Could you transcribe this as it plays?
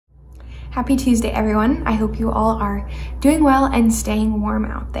Happy Tuesday, everyone. I hope you all are doing well and staying warm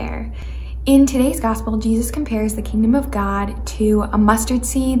out there. In today's gospel, Jesus compares the kingdom of God to a mustard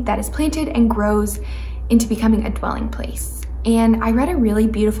seed that is planted and grows into becoming a dwelling place. And I read a really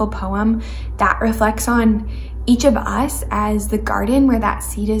beautiful poem that reflects on each of us as the garden where that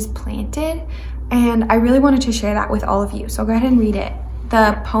seed is planted. And I really wanted to share that with all of you. So I'll go ahead and read it.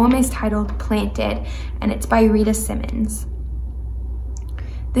 The poem is titled Planted, and it's by Rita Simmons.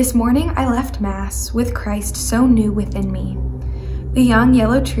 This morning I left Mass with Christ so new within me. The young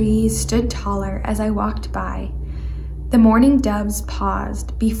yellow trees stood taller as I walked by. The morning doves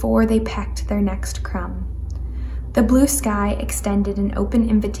paused before they pecked their next crumb. The blue sky extended an open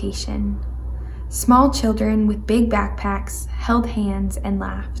invitation. Small children with big backpacks held hands and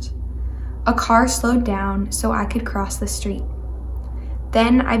laughed. A car slowed down so I could cross the street.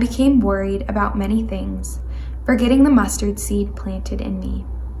 Then I became worried about many things, forgetting the mustard seed planted in me.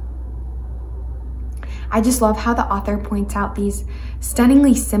 I just love how the author points out these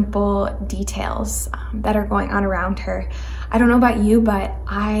stunningly simple details that are going on around her. I don't know about you, but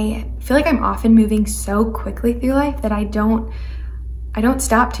I feel like I'm often moving so quickly through life that I don't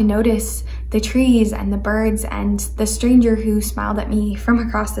stop to notice the trees and the birds and the stranger who smiled at me from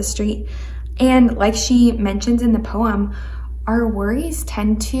across the street. And like she mentions in the poem, our worries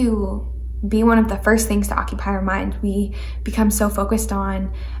tend to be one of the first things to occupy our mind. We become so focused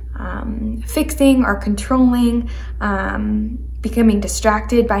on fixing or controlling, becoming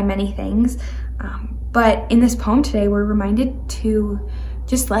distracted by many things. But in this poem today, we're reminded to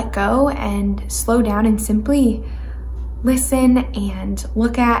just let go and slow down and simply listen and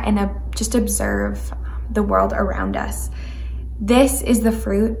look at and just observe the world around us. This is the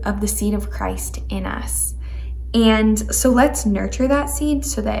fruit of the seed of Christ in us. And so let's nurture that seed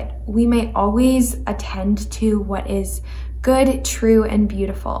so that we may always attend to what is good, true, and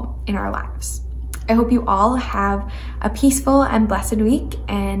beautiful in our lives. I hope you all have a peaceful and blessed week,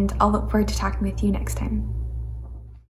 and I'll look forward to talking with you next time.